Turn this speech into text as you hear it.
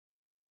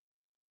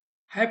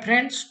Hi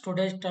friends,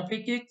 today's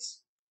topic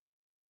is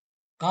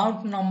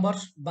count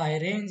numbers by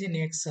range in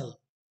Excel.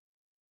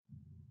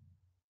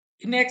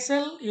 In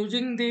Excel,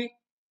 using the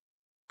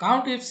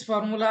COUNTIFS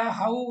formula,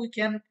 how we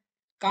can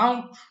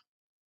count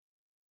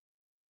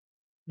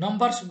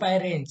numbers by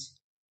range.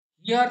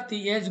 Here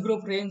the age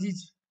group range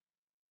is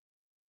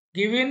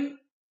given.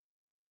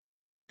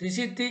 This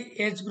is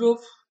the age group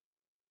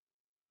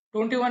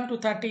 21 to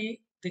 30.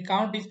 The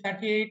count is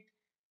 38.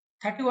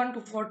 31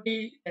 to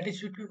 40, that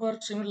is 54.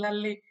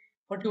 Similarly,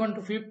 41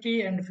 to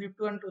 50 and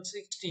 51 to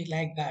 60,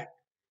 like that.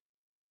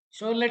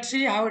 So let's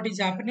see how it is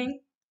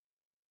happening.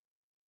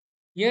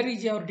 Here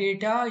is your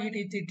data. It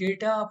is the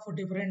data of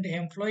different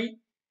employee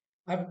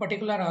of a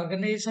particular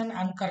organization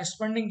and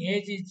corresponding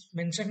age is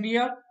mentioned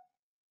here.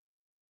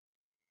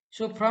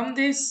 So from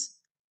this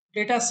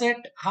data set,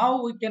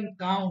 how we can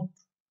count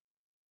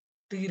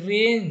the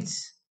range.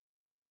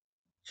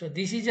 So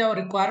this is our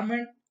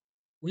requirement.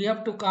 We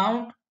have to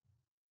count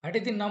what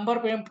is the number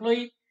of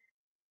employee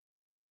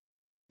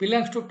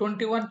belongs to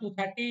 21 to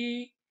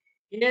 30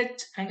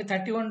 age and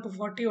 31 to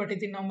 40. What is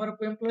the number of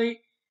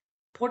employee?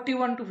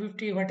 41 to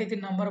 50. What is the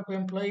number of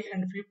employee?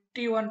 And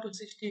 51 to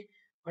 60.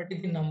 What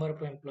is the number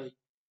of employee?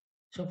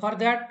 So for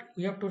that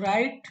we have to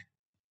write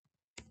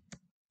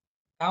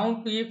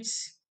count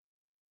ifs.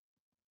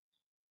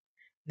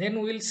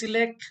 Then we will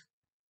select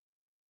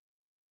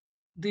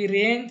the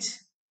range,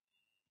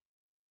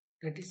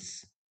 that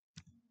is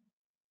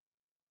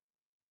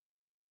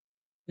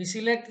we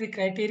select the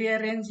criteria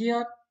range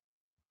here.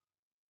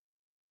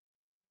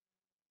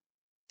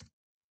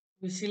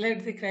 We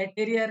select the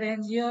criteria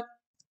range here.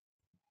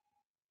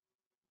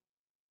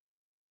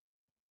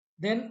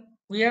 Then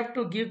we have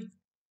to give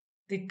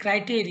the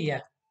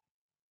criteria.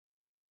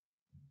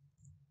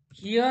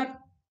 Here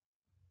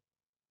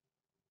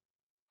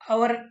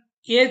our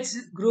age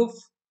group,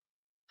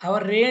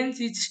 our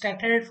range is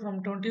started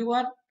from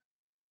 21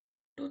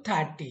 to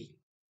 30.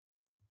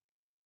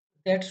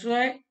 That's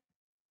why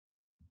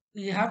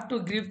we have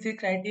to give the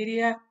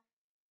criteria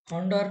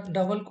under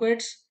double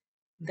quotes,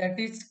 that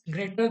is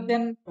greater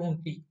than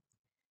 20,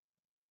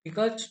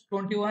 because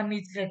 21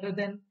 is greater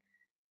than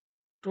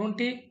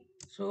 20.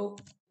 So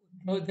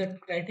know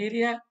that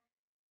criteria.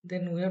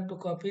 Then we have to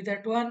copy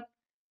that one.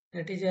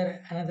 That is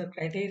your another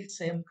criteria,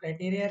 same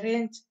criteria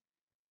range.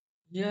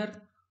 Here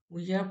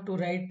we have to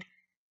write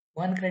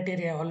one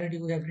criteria already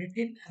we have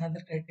written.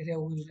 Another criteria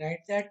we will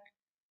write that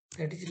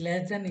is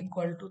less than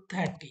equal to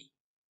 30.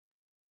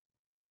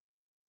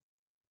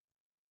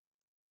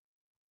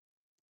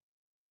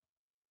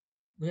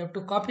 We have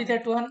to copy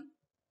that one.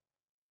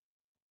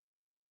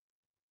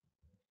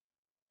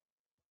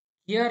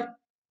 Here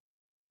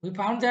we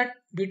found that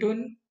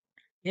between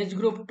age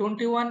group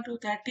 21 to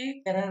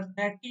 30, there are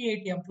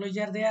 38 employees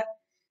are there.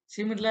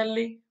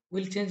 Similarly,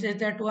 we'll change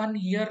that one.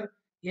 Here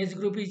age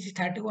group is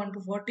 31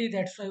 to 40.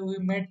 That's why we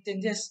made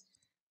changes.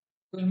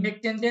 We'll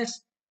make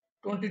changes.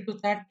 20 to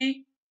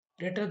 30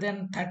 greater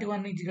than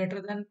 31 is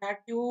greater than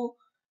 32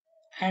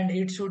 and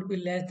it should be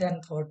less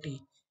than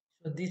 40.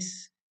 So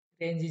this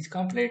range is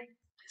complete.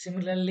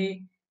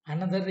 Similarly,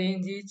 another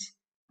range is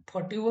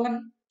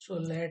 41. So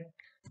let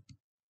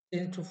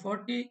change to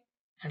 40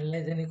 and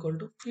less than equal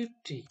to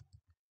 50.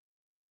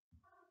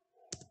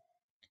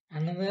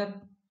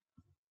 Another,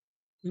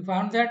 we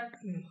found that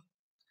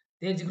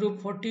age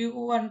group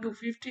 41 to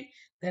 50,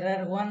 there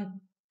are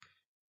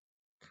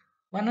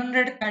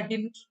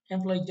 113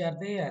 employees are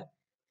there.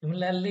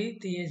 Similarly,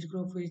 the age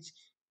group is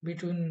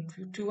between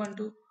 51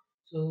 to,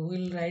 so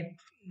we'll write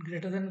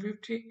greater than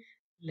 50,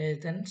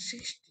 less than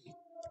 60.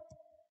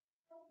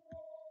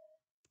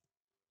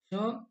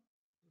 So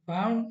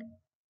found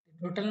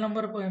the total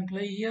number of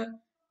employee here.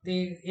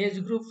 The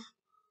age group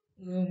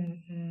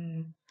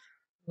um,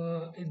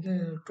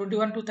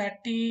 21 to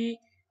 30,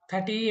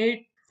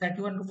 38,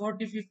 31 to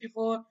 40,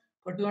 54,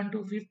 41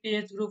 to 50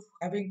 age group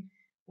having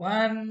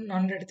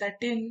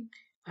 113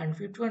 and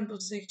 51 to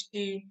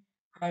 60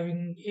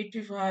 having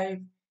 85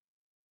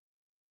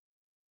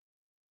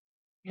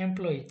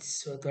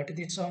 employees. So that is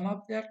the sum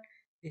of that.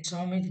 The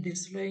sum is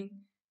displaying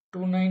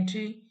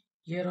 290.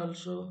 Here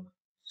also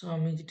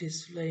sum is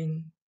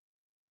displaying.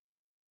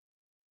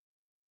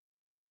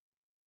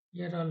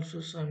 Here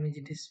also sum is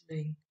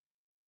displaying.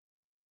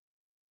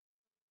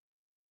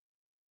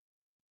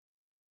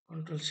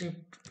 Control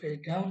Shift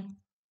page down.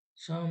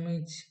 Sum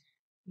is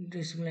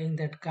displaying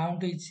that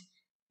count is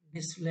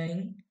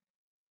displaying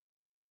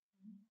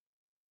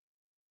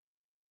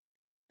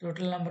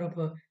total number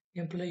of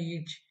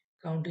employees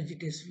count is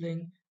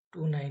displaying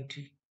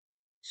 290.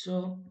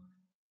 So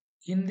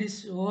in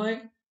this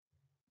way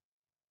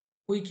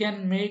we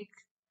can make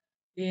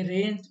a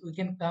range, we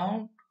can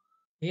count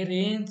a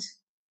range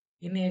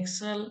in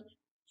Excel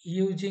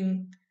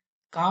using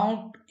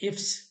count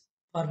ifs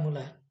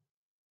formula.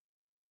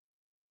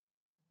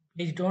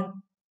 Please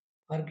don't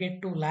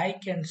forget to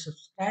like and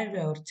subscribe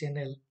our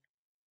channel.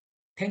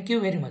 Thank you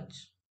very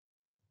much.